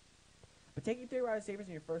Year. But taking 3 wide receivers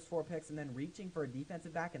in your first 4 picks and then reaching for a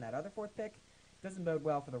defensive back in that other 4th pick doesn't bode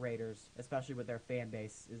well for the Raiders, especially with their fan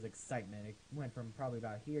base's excitement. It went from probably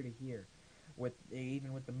about here to here,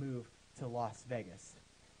 even with the move to Las Vegas.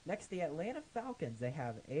 Next, the Atlanta Falcons. They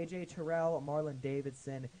have A.J. Terrell, Marlon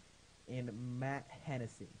Davidson, and Matt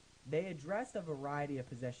Hennessy. They addressed a variety of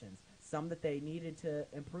positions, some that they needed to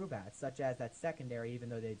improve at, such as that secondary, even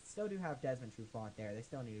though they still do have Desmond Trufant there. They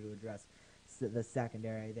still need to address the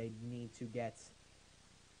secondary. They need to get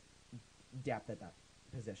depth at that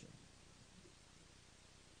position.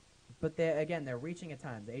 But they're reaching at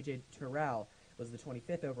times. A.J. Terrell was the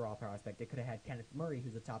 25th overall prospect. They could have had Kenneth Murray,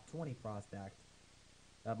 who's a top 20 prospect.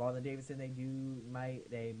 Marlon Davidson,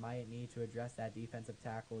 they might need to address that defensive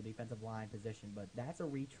tackle, defensive line position, but that's a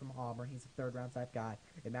reach from Auburn. He's a 3rd-round type guy.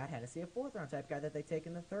 And Matt Hennessy, a 4th-round type guy that they take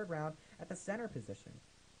in the 3rd round at the center position.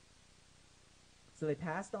 So they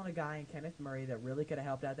passed on a guy in Kenneth Murray that really could have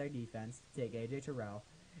helped out their defense to take A.J. Terrell,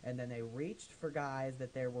 and then they reached for guys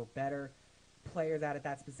that there were better players at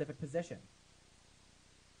that specific position.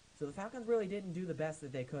 So the Falcons really didn't do the best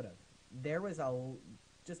that they could have. There was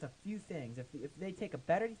just a few things. If they take a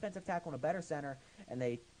better defensive tackle and a better center, and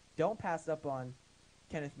they don't pass up on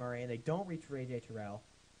Kenneth Murray, and they don't reach for A.J. Terrell,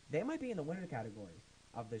 they might be in the winner category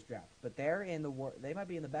of this draft. But they might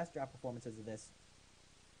be in the best draft performances of this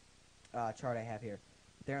chart I have here.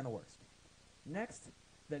 They're in the worst. Next,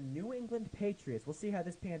 the New England Patriots. We'll see how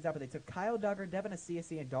this pans out, but they took Kyle Duggar, Devin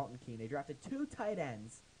Asiasi, and Dalton Keene. They drafted 2 tight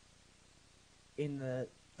ends in the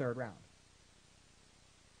 3rd round.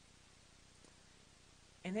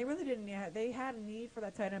 And they really didn't they had a need for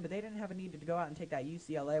that tight end, but they didn't have a need to go out and take that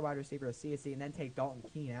UCLA wide receiver, Asiasi, and then take Dalton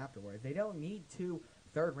Keene afterwards. They don't need 2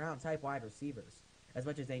 third-round type wide receivers as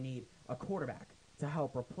much as they need a quarterback to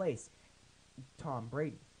help replace Tom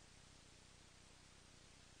Brady.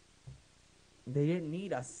 They didn't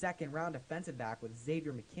need a 2nd-round defensive back with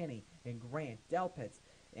Xavier McKinney and Grant Delpit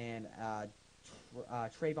and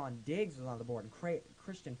Trayvon Diggs was on the board and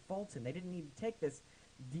Christian Fulton. They didn't need to take this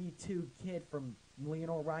D2 kid from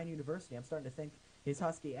Leonore Ryan University. I'm starting to think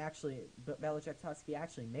Belichick's Husky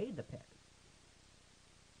actually made the pick.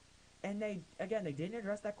 And they didn't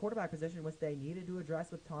address that quarterback position, which they needed to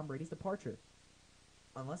address with Tom Brady's departure.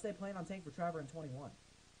 Unless they plan on taking for Trevor in 21.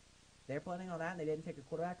 They're planning on that and they didn't take a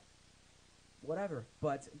quarterback. Whatever.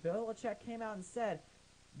 But Belichick came out and said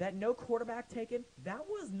that no quarterback taken, that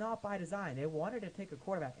was not by design. They wanted to take a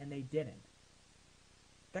quarterback and they didn't.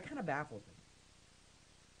 That kind of baffles me.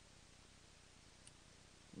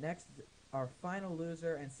 Next, our final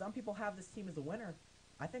loser, and some people have this team as a winner.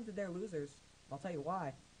 I think that they're losers. I'll tell you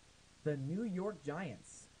why. The New York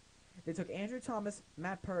Giants. They took Andrew Thomas,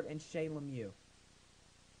 Matt Pert, and Shea Lemieux.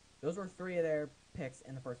 Those were 3 of their picks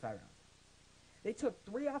in the first 5 rounds. They took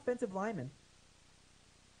 3 offensive linemen,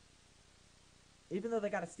 even though they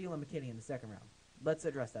got a steal in McKinney in the 2nd round. Let's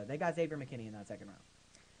address that. They got Xavier McKinney in that 2nd round.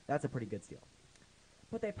 That's a pretty good steal.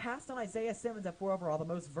 But they passed on Isaiah Simmons at 4 overall, the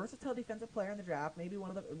most versatile defensive player in the draft, maybe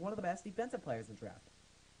one of the best defensive players in the draft.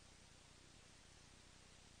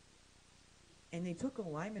 And they took a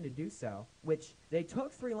lineman to do so, which they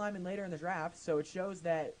took 3 linemen later in the draft, so it shows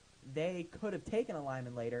that they could have taken a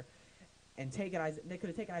lineman later and they could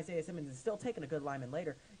have taken Isaiah Simmons and still taken a good lineman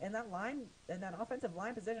later. And that offensive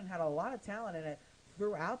line position had a lot of talent in it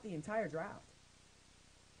throughout the entire draft.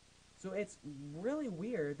 So it's really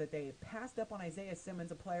weird that they passed up on Isaiah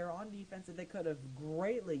Simmons, a player on defense that they could have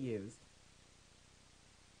greatly used,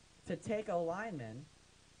 to take a lineman,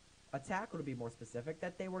 a tackle to be more specific,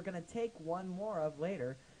 that they were going to take one more of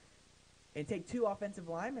later and take 2 offensive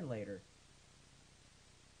linemen later.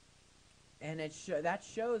 And that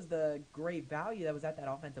shows the great value that was at that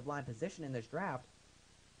offensive line position in this draft.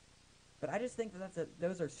 But I just think that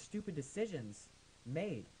those are stupid decisions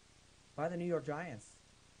made by the New York Giants.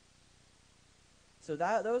 So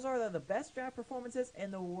those are the best draft performances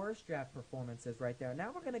and the worst draft performances right there.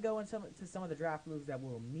 Now we're going to go into some of the draft moves that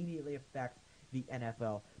will immediately affect the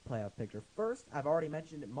NFL playoff picture. First, I've already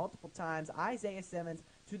mentioned it multiple times, Isaiah Simmons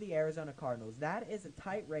to the Arizona Cardinals. That is a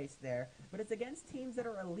tight race there, but it's against teams that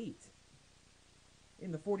are elite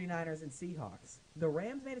in the 49ers and Seahawks. The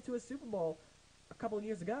Rams made it to a Super Bowl a couple of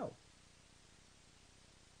years ago.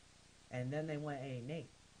 And then they went 8-8.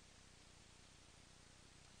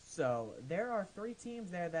 So there are 3 teams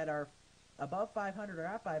there that are above 500 or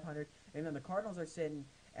at 500, and then the Cardinals are sitting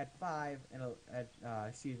at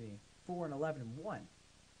 4-11-1,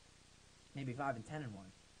 maybe 5-10-1.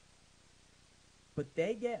 But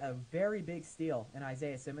they get a very big steal in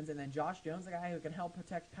Isaiah Simmons, and then Josh Jones, the guy who can help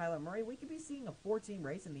protect Kyler Murray. We could be seeing a 4-team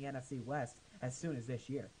race in the NFC West as soon as this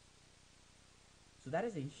year. So that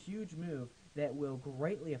is a huge move that will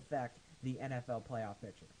greatly affect the NFL playoff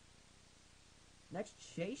picture. Next,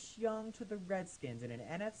 Chase Young to the Redskins in an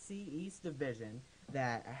NFC East division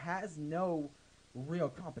that has no real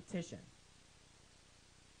competition.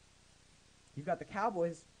 You've got the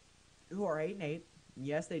Cowboys, who are 8-8.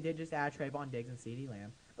 Yes, they did just add Trayvon Diggs and CeeDee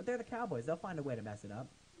Lamb, but they're the Cowboys. They'll find a way to mess it up.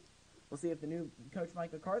 We'll see if the new coach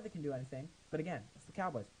Mike McCarthy can do anything. But again, it's the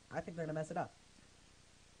Cowboys. I think they're going to mess it up.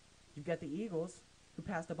 You've got the Eagles, who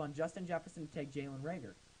passed up on Justin Jefferson to take Jalen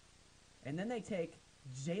Reagor. And then they take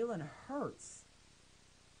Jalen Hurts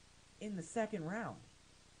in the 2nd round.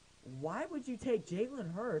 Why would you take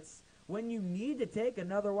Jalen Hurts when you need to take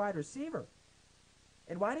another wide receiver?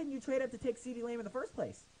 And why didn't you trade up to take CeeDee Lamb in the first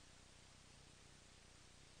place?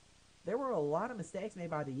 There were a lot of mistakes made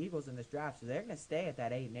by the Eagles in this draft, so they're going to stay at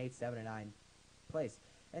that 8-8, 7-9 place.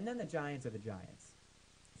 And then the Giants are the Giants.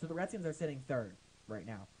 So the Redskins are sitting 3rd right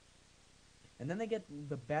now. And then they get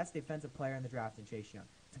the best defensive player in the draft in Chase Young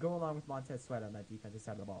to go along with Montez Sweat on that defensive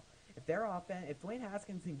side of the ball. If Dwayne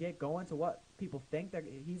Haskins can get going to what people think that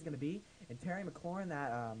he's going to be, and Terry McLaurin,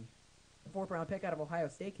 that 4th-round pick out of Ohio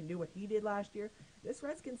State, can do what he did last year, this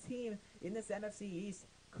Redskins team in this NFC East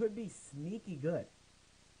could be sneaky good.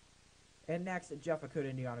 And next, Jeff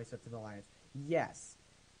Okudah and DeAndre Swift to the Lions. Yes,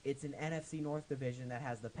 it's an NFC North division that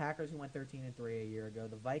has the Packers, who went 13-3 a year ago,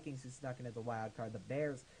 the Vikings, who snuck into the wild card, the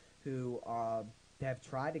Bears, who have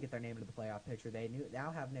tried to get their name into the playoff picture. They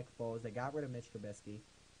now have Nick Foles. They got rid of Mitch Trubisky.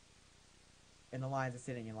 And the Lions are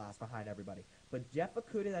sitting in last behind everybody. But Jeff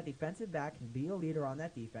Okudah, that defensive back, can be a leader on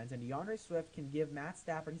that defense, and DeAndre Swift can give Matt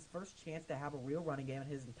Stafford his first chance to have a real running game in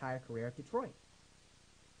his entire career at Detroit.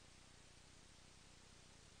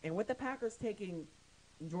 And with the Packers taking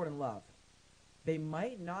Jordan Love, they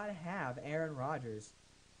might not have Aaron Rodgers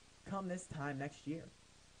come this time next year.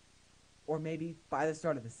 Or maybe by the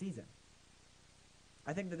start of the season.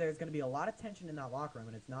 I think that there's going to be a lot of tension in that locker room,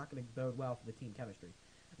 and it's not going to bode well for the team chemistry.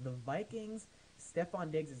 The Vikings,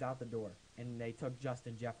 Stephon Diggs is out the door, and they took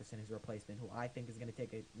Justin Jefferson, his replacement, who I think is going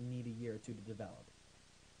to need a year or 2 to develop.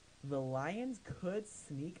 The Lions could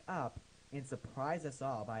sneak up and surprise us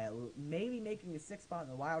all by maybe making the 6th spot in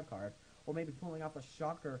the wild card, or maybe pulling off a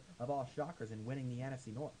shocker of all shockers and winning the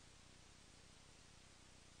NFC North.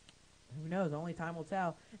 Who knows? Only time will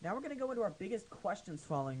tell. Now we're going to go into our biggest questions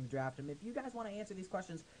following the draft. And if you guys want to answer these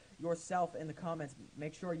questions yourself in the comments,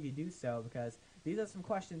 make sure you do so, because these are some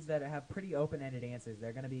questions that have pretty open-ended answers.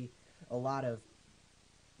 They're going to be a lot of,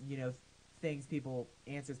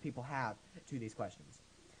 answers people have to these questions.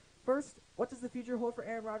 First, what does the future hold for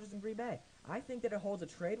Aaron Rodgers in Green Bay? I think that it holds a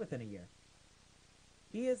trade within a year.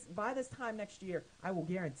 By this time next year, I will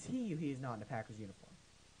guarantee you he is not in a Packers uniform.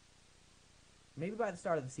 Maybe by the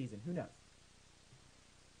start of the season. Who knows?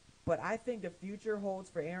 But I think the future holds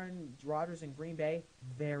for Aaron Rodgers in Green Bay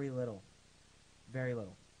very little. Very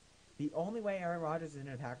little. The only way Aaron Rodgers is in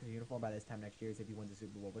a Packers uniform by this time next year is if he wins the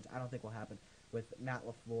Super Bowl, which I don't think will happen with Matt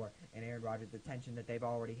LaFleur and Aaron Rodgers, the tension that they've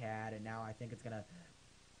already had, and now I think it's going to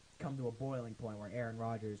come to a boiling point where Aaron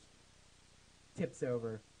Rodgers tips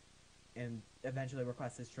over and eventually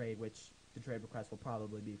requests his trade, which the trade request will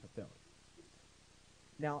probably be fulfilled.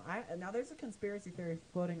 Now there's a conspiracy theory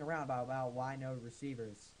floating around about why no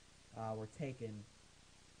receivers were taken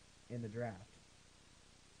in the draft.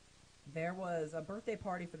 There was a birthday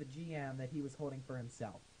party for the GM that he was holding for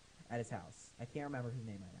himself at his house. I can't remember his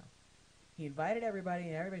name right now. He invited everybody,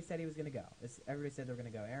 and everybody said he was going to go. Everybody said they were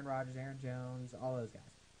going to go. Aaron Rodgers, Aaron Jones, all those guys.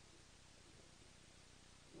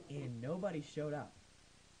 And nobody showed up.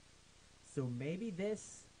 So maybe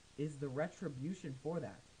this is the retribution for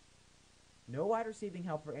that. No wide receiving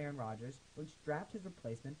help for Aaron Rodgers. Let's draft his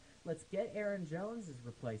replacement. Let's get Aaron Jones'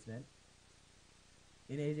 replacement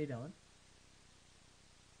in A.J. Dillon.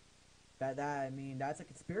 That's a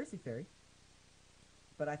conspiracy theory.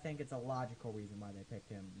 But I think it's a logical reason why they picked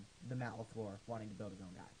him, the Matt LaFleur, wanting to build his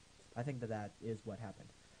own guy. I think that is what happened.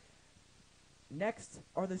 Next,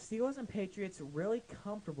 are the Steelers and Patriots really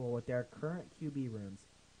comfortable with their current QB rooms,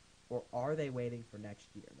 or are they waiting for next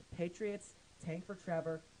year? The Patriots tank for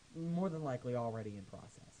Trevor, more than likely already in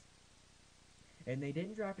process. And they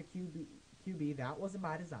didn't draft a QB. That wasn't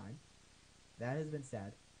by design. That has been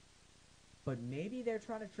said. But maybe they're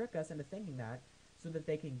trying to trick us into thinking that so that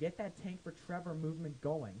they can get that tank for Trevor movement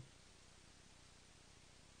going.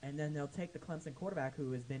 And then they'll take the Clemson quarterback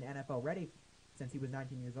who has been NFL ready since he was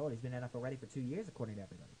 19 years old. He's been NFL ready for 2 years, according to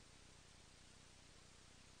everybody.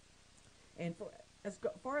 And as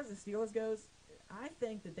far as the Steelers goes, I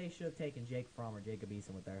think that they should have taken Jake Fromm or Jacob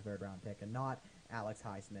Eason with their third-round pick and not Alex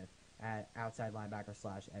Highsmith at outside linebacker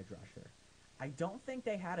 / edge rusher. I don't think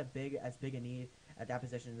they had as big a need at that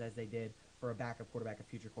position as they did for a backup quarterback, a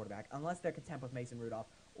future quarterback, unless they're content with Mason Rudolph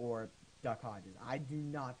or Duck Hodges. I do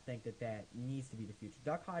not think that needs to be the future.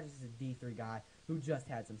 Duck Hodges is a D3 guy who just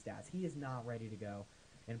had some stats. He is not ready to go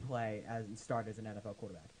and start as an NFL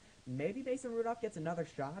quarterback. Maybe Mason Rudolph gets another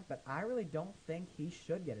shot, but I really don't think he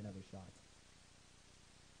should get another shot.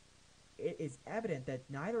 It is evident that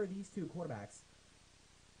neither of these two quarterbacks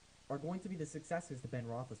are going to be the successors to Ben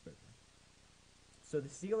Roethlisberger. So the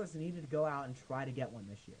Steelers needed to go out and try to get one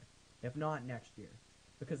this year, if not next year,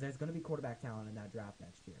 because there's going to be quarterback talent in that draft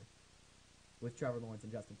next year with Trevor Lawrence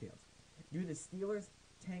and Justin Fields. Do the Steelers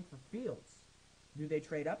tank for Fields? Do they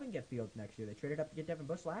trade up and get Fields next year? They traded up to get Devin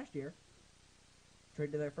Bush last year.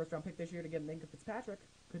 Traded their first-round pick this year to get Minka Fitzpatrick.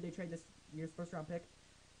 Could they trade this year's first-round pick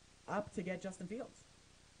up to get Justin Fields?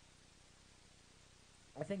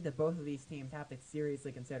 I think that both of these teams have to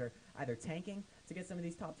seriously consider either tanking to get some of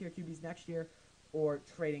these top-tier QBs next year or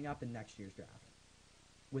trading up in next year's draft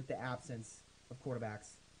with the absence of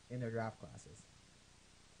quarterbacks in their draft classes.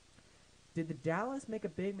 Did the Dallas make a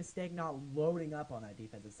big mistake not loading up on that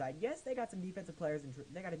defensive side? Yes, they got some defensive players, and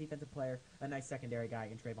they got a defensive player, a nice secondary guy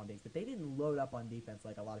in Trayvon Diggs, but they didn't load up on defense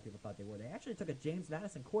like a lot of people thought they were. They actually took a James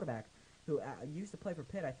Madison quarterback who used to play for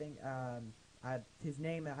Pitt. I think his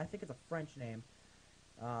name, I think it's a French name,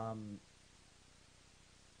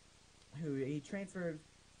 who he transferred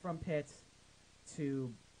from Pitt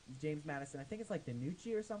to James Madison. I think it's like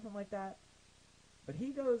Danucci or something like that. But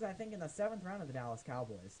he goes, I think, in the 7th round of the Dallas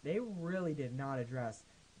Cowboys. They really did not address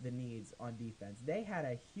the needs on defense. They had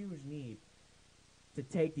a huge need to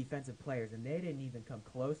take defensive players, and they didn't even come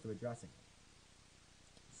close to addressing it.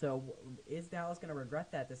 So is Dallas going to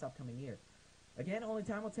regret that this upcoming year? Again, only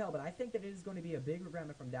time will tell, but I think that it is going to be a big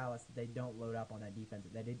regret from Dallas that they don't load up on that defense.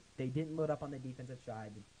 That they didn't load up on the defensive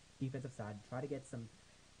side, try to get some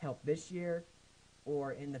help this year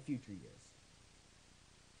or in the future years.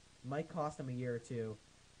 Might cost them a year or two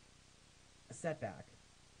a setback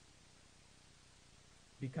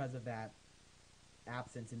because of that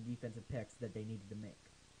absence in defensive picks that they needed to make.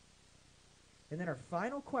 And then our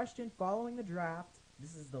final question following the draft,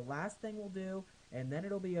 this is the last thing we'll do, and then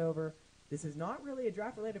it'll be over. This is not really a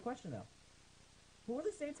draft-related question, though. Who are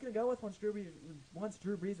the Saints going to go with once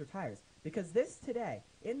Drew Brees retires? Because today,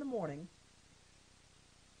 in the morning,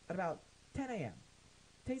 at about 10 a.m.,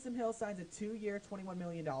 Taysom Hill signs a 2-year, $21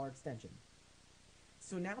 million extension.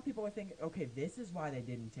 So now people are thinking, okay, this is why they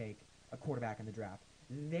didn't take a quarterback in the draft.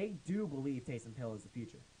 They do believe Taysom Hill is the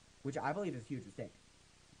future, which I believe is a huge mistake.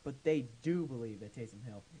 But they do believe that Taysom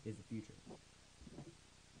Hill is the future.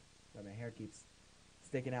 But my hair keeps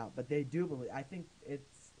sticking out. But they do believe. I think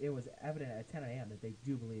it was evident at 10 a.m. that they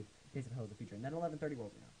do believe Taysom Hill is the future. And then 11:30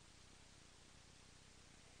 rolls around.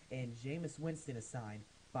 And Jameis Winston is signed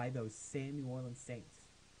by those same New Orleans Saints.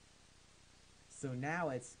 So now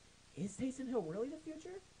is Taysom Hill really the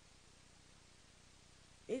future?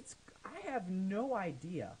 have no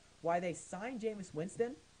idea why they signed Jameis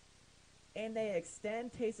Winston and they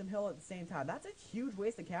extend Taysom Hill at the same time. That's a huge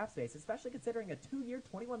waste of cap space, especially considering a 2-year,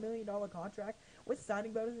 $21 million contract with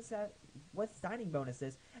signing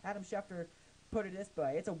bonuses. Adam Schefter put it this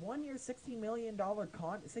way: it's a 1-year,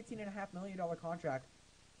 $16.5 million contract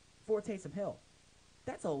for Taysom Hill.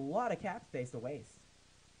 That's a lot of cap space to waste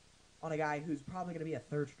on a guy who's probably going to be a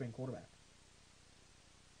third-string quarterback.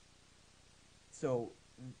 So,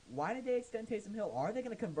 why did they extend Taysom Hill? Are they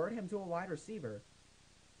going to convert him to a wide receiver?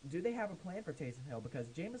 Do they have a plan for Taysom Hill? Because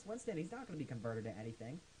Jameis Winston, he's not going to be converted to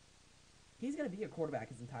anything. He's going to be a quarterback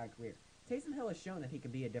his entire career. Taysom Hill has shown that he can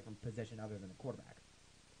be a different position other than a quarterback.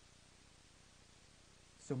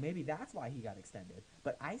 So maybe that's why he got extended.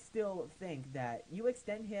 But I still think that you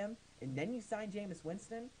extend him and then you sign Jameis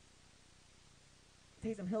Winston.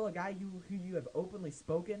 Taysom Hill, a guy who you have openly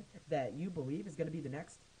spoken that you believe is going to be the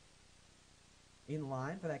next in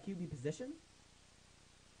line for that QB position,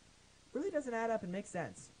 really doesn't add up and make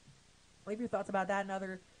sense. Leave your thoughts about that and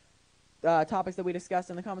other topics that we discussed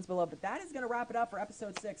in the comments below. But that is going to wrap it up for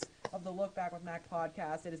episode 6 of the Look Back with Mac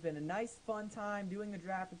podcast. It has been a nice, fun time doing the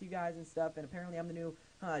draft with you guys and stuff. And apparently I'm the new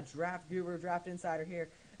draft guru, draft insider here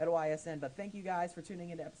at YSN. But thank you guys for tuning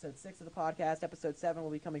into episode 6 of the podcast. Episode 7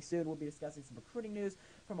 will be coming soon. We'll be discussing some recruiting news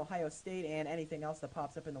from Ohio State and anything else that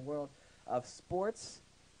pops up in the world of sports.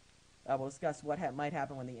 We'll discuss what might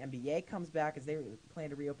happen when the NBA comes back, as they plan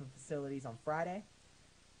to reopen facilities on Friday.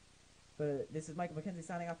 But this is Michael McKenzie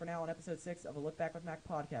signing off for now on episode 6 of the Look Back with Mac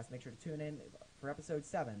podcast. Make sure to tune in for episode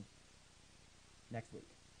 7 next week.